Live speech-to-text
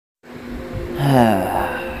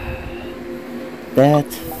That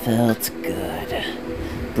felt good.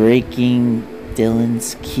 Breaking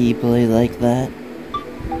Dylan's keyblade like that.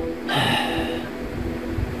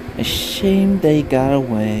 A shame they got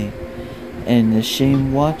away, and a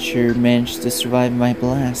shame Watcher managed to survive my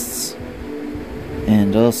blasts.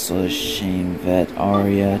 And also a shame that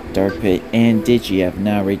Arya, Darkpit, and Digi have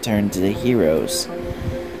now returned to the heroes.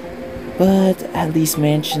 But at least the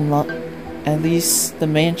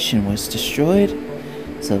mansion was destroyed,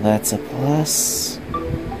 so that's a plus.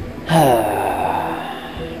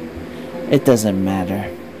 It doesn't matter.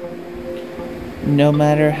 No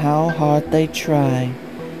matter how hard they try,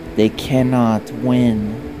 they cannot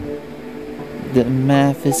win. The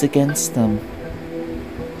math is against them.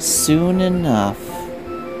 Soon enough,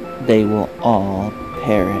 they will all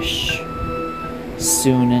perish.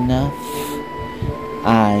 Soon enough,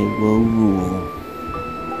 I will rule.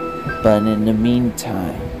 But in the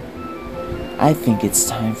meantime, I think it's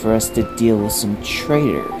time for us to deal with some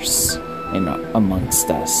traitors amongst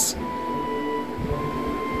us.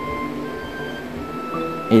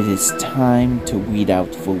 It is time to weed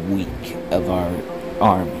out the weak of our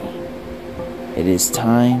army. It is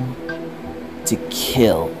time to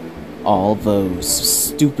kill all those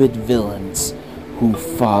stupid villains who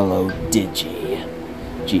follow Digi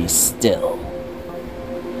still.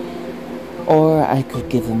 Or I could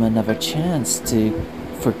give them another chance to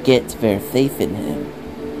forget their faith in him.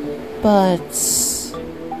 But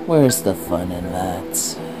where's the fun in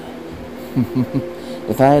that?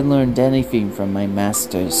 If I had learned anything from my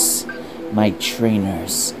masters, my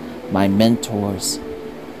trainers, my mentors,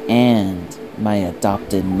 and my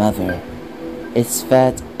adopted mother, it's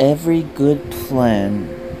that every good plan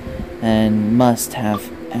and must have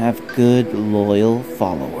good loyal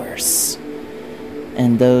followers.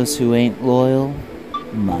 And those who ain't loyal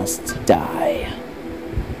must die.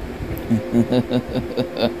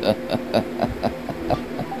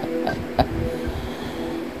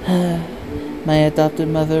 My adopted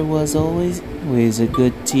mother was always a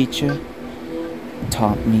good teacher.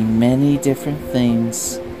 Taught me many different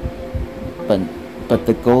things. But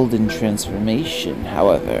the golden transformation,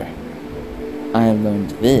 however, I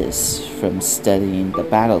learned this from studying the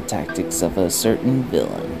battle tactics of a certain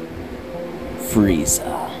villain,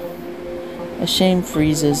 Frieza. A shame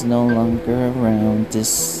Frieza's no longer around to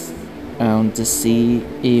see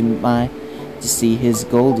his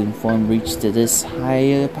golden form reach to this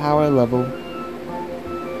higher power level.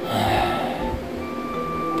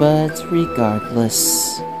 But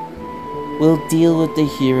regardless, we'll deal with the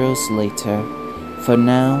heroes later. For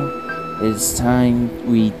now, it is time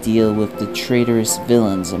we deal with the traitorous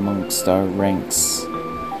villains amongst our ranks.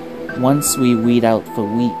 Once we weed out the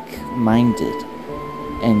weak-minded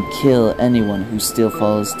and kill anyone who still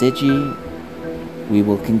follows Digi, we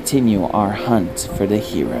will continue our hunt for the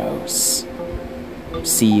heroes.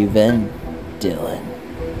 See you then, Dylan.